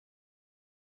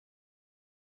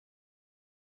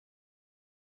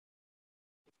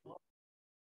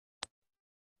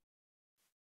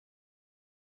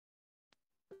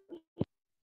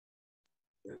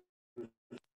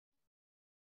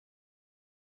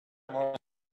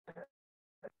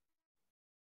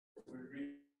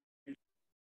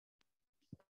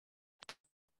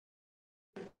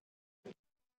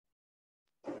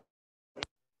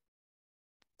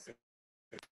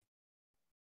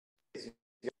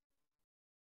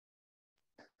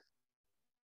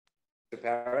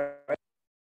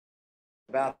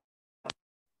about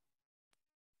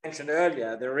mentioned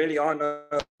earlier, there really are no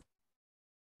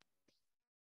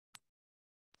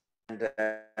and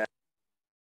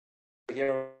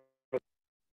here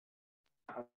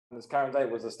this current day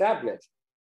was established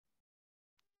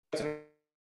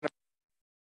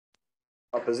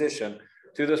opposition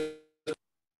to this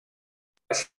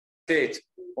state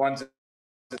once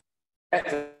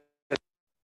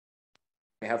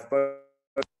we have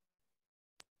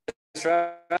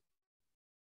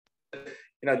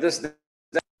this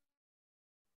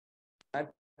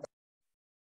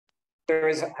there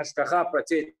is hashgacha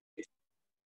pratit,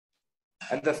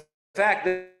 and the fact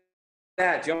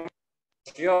that Yom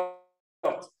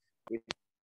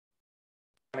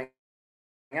coming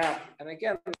up, and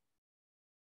again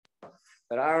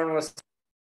that Aaron was,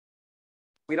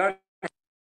 we don't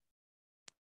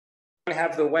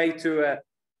have the way to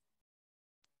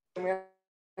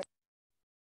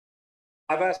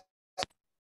have us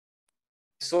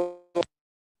so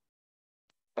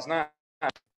it's not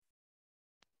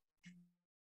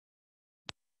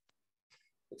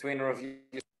between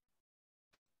reviews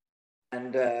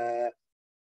and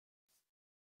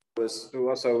was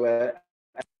also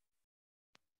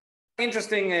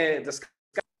interesting discussion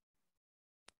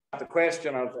the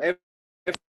question of if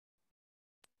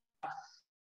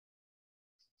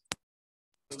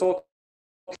talk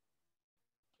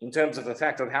in terms of the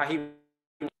fact of how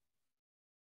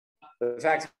the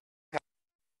fact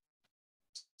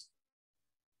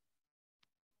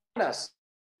us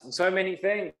and so many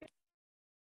things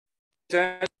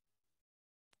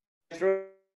through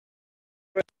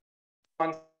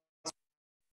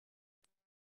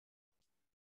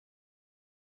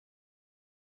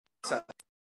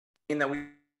in that we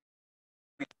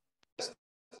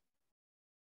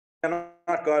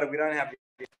cannot God, we don't have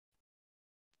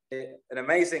an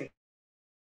amazing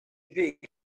peak,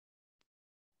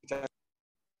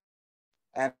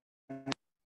 and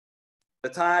the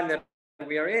time that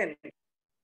we are in,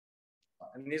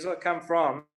 and these will come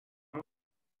from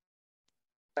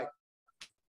like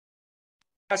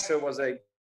Russia was the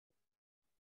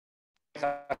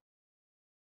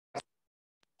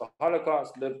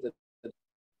Holocaust lived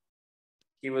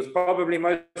he was probably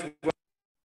most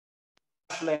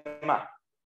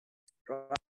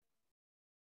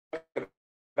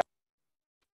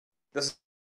this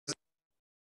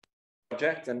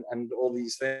project and all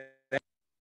these things.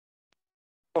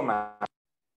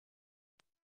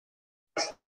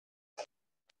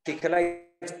 He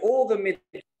collects all the mid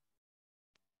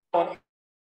on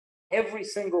every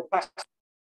single passage,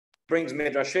 brings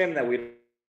midrashim that we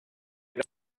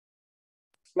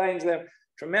explains them.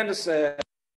 Tremendous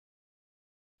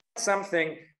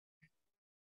something.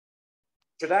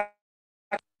 Should I?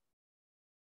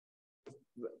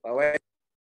 By way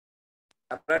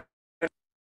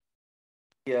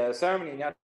the ceremony in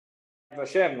Yad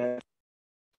Vashem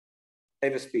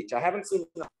gave a speech. I haven't seen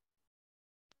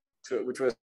it, which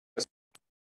was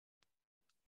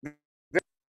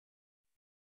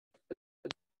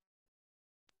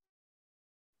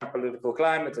political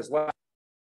climate as well.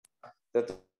 That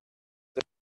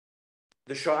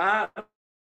the Shoah,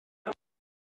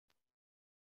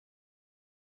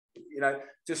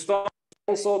 to stop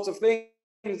all sorts of things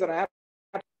that are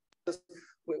happening,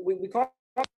 we can't.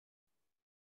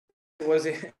 It was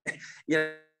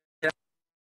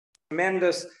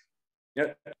tremendous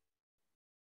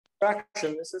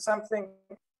action. This is something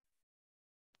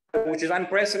which is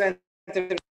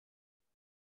unprecedented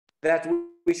that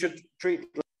we should treat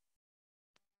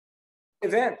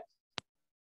event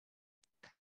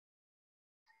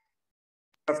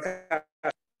of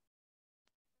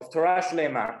Torah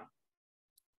Shlema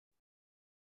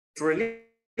to release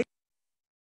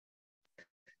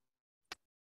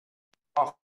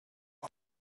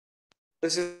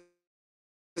this is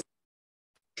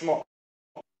more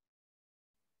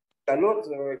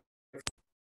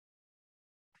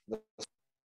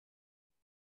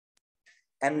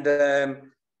and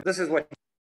this is what,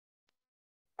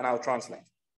 and I'll translate.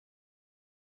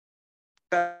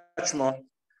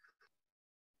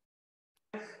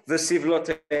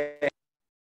 V'sivlote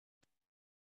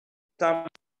tam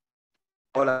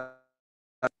ola.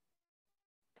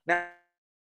 Now,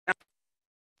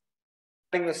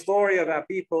 the story of our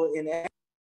people in,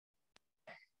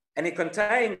 and it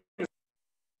contains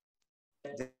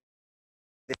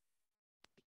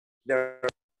There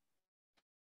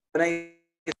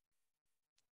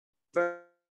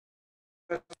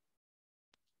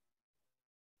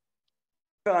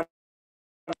are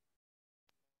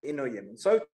in Yemen.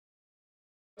 So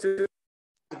to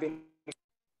be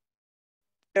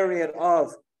period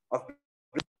of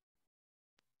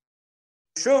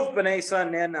Shuv b'nei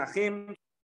Son ner nachim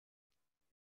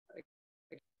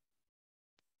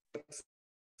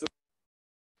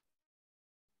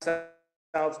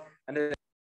and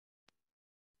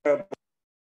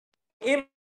im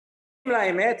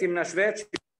la'emet im nashvet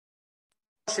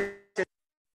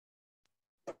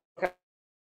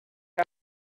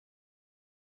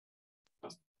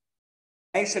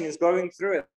nation is going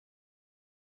through it.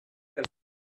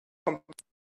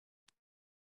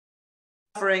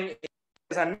 Suffering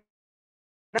is a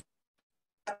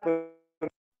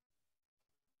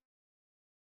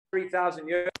 3,000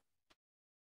 years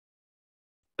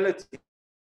ability.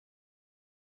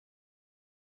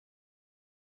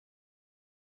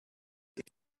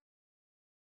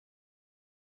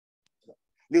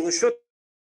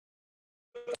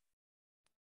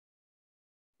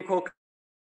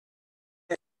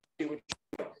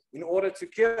 In order to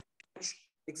cure which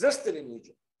existed in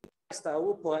Egypt.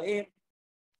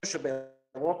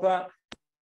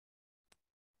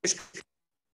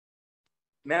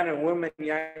 Man and woman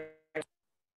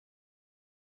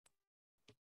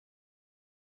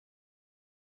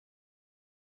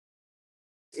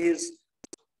is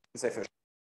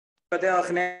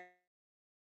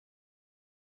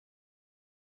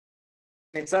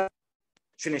is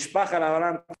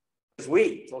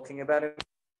we talking about it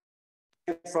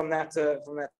from that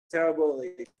terrible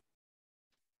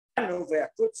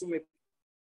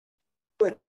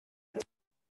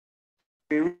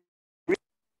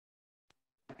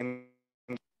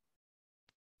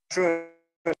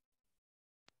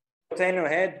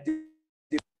head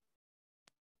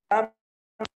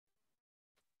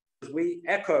we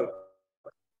echo.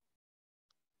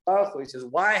 He says,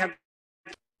 why have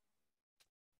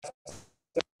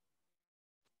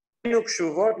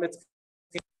let's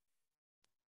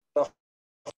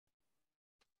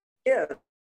yeah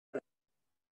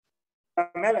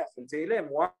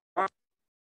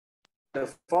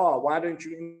why don't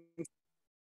you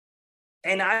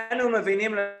and I know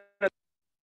Mavinim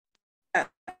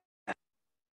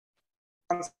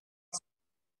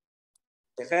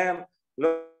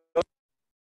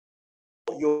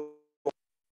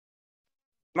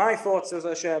my thoughts as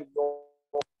Hashem the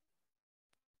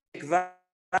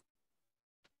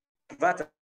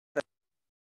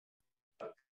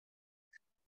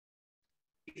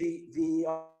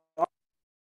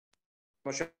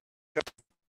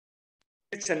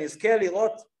is clearly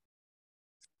lirot.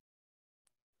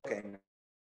 Okay,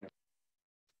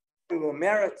 we will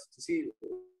merit to see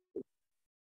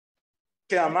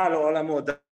שעמל עולמו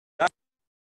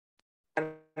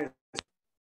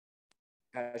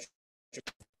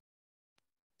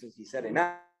he said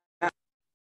enough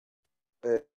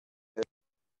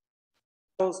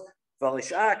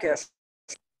ולשעה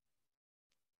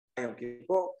יום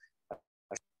כיפור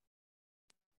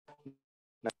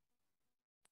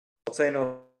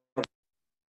הוצאנו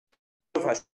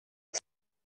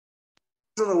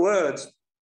the words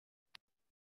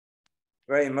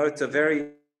very emotive,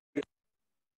 very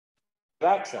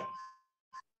action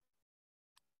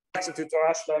to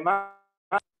Torah Shlema.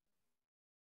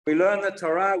 We learn the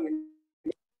Torah, we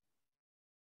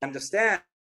understand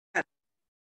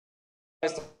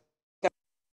that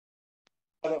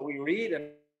we read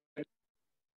and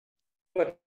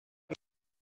but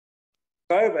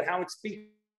how it speaks.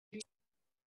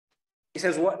 He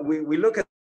says what we look at.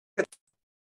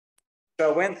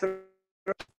 So I went through.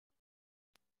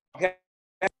 Okay,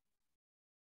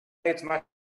 it's my.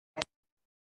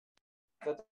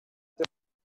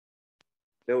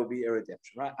 There will be a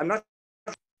redemption, right? I'm not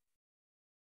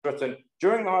certain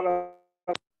during the holiday.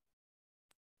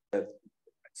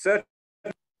 Certain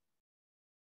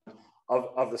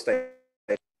of the state.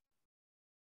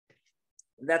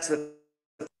 That's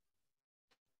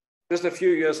just a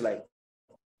few years later.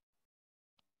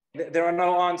 There are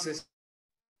no answers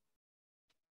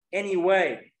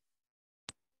anyway.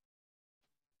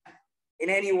 In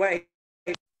any way,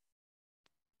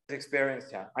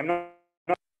 experienced here. I'm not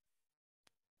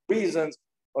reasons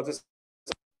or this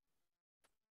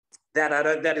that I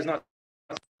don't. That is not.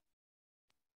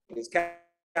 These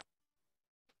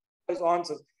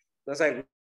answers. Let's say.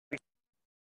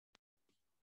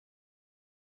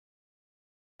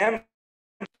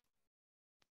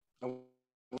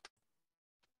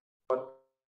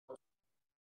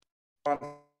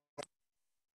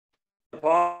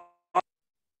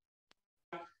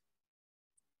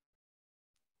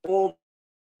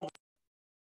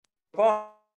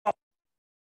 past,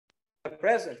 the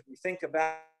present, we think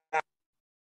about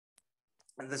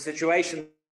the situation,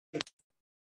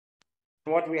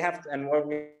 what we have to, and what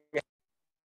we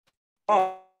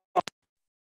have.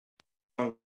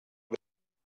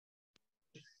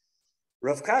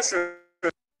 Rav Kasher,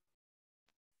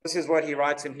 this is what he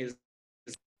writes in his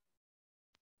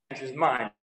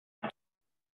mind.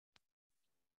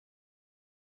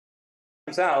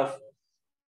 Himself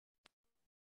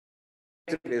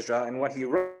to Israel, and what he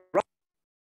wrote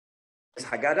is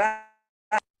Haggadah,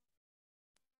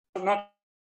 not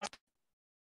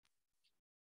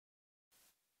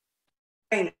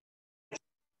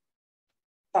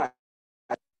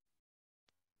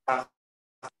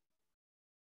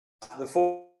the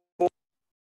four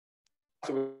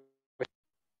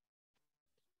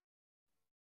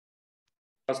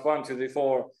correspond to the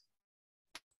four,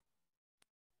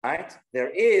 right? There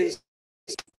is,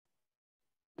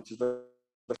 which is the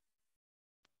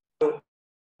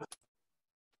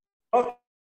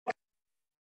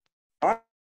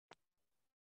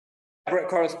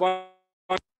correspond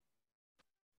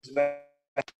to the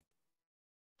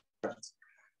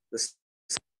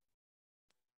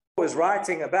is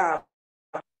writing about,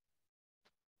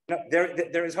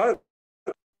 there is hope.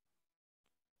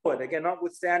 Again,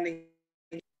 notwithstanding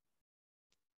the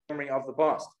memory of the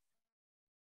past.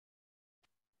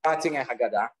 Writing a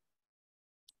Haggadah.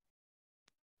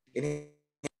 The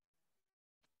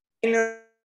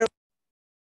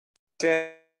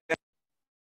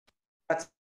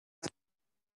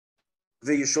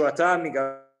Yeshuata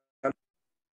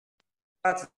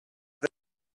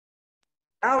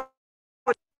now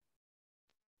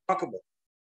remarkable.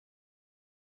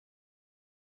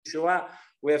 Yeshua,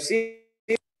 we have seen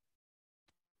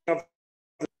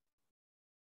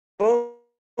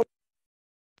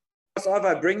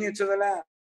I bring you to the land.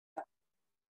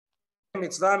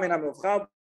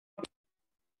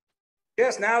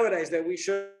 Yes, nowadays that we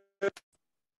should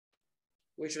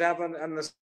have an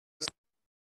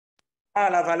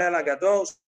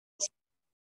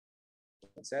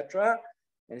etc.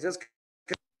 And it says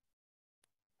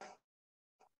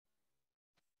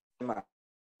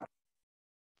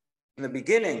in the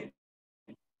beginning,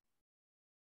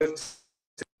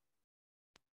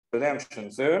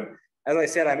 redemption soon. As I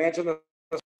said, I mentioned the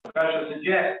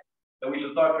suggest that we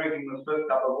should start drinking this first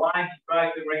cup of wine. He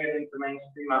tries to bring it into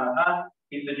mainstream Halacha.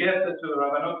 He suggested to the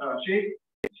Rabbanut Rashi,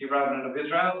 Chief Rabbinate of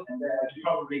Israel, and as you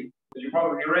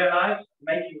probably realize,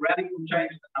 making radical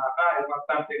changes to Halacha is not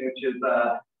something which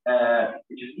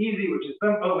is easy, which is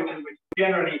simple, which is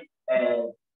generally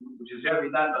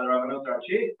done by the Rabbanut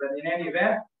Rashi. But in any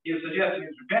event, his suggestion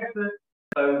is rejected.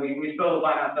 So we still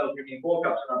find ourselves drinking 4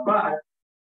 cups and not 5.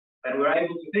 And we're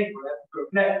able to think,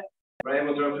 we're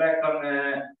able to reflect on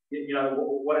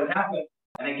what has happened.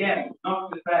 And again, not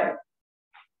to say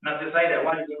that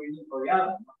one is the reason for the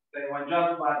other, not to say one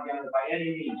justifies the other by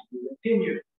any means. We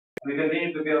continue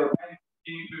to build,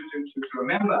 continue to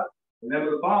remember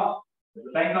the past. At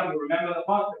the same time, we remember the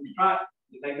past, and we try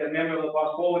to take that memory of the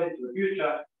past forward into the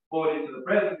future, forward into the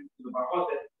present, into the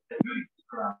past that moves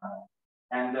around.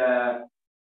 And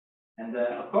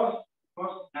of course,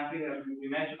 something that we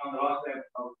mentioned on the last day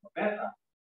of Pesach,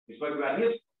 we spoke about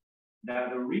this.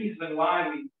 Now, one of the reasons why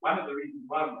we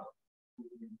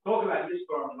talk about this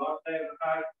on the last day of the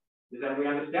Chag is that we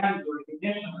understand the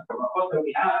recognition of the cost that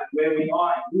we have, where we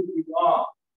are, and who we are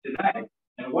today,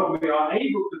 and what we are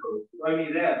able to do. It's only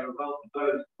there the result of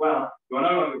those, who are no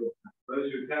longer with us,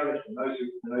 those who perished, and those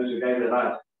who gave their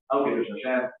lives. We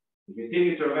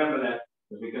continue to remember that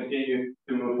as we continue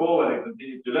to move forward and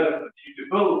continue to learn, continue to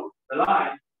build the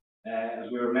life, as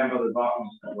we remember the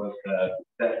darkness that was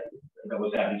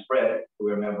sadly spread.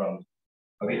 We remember on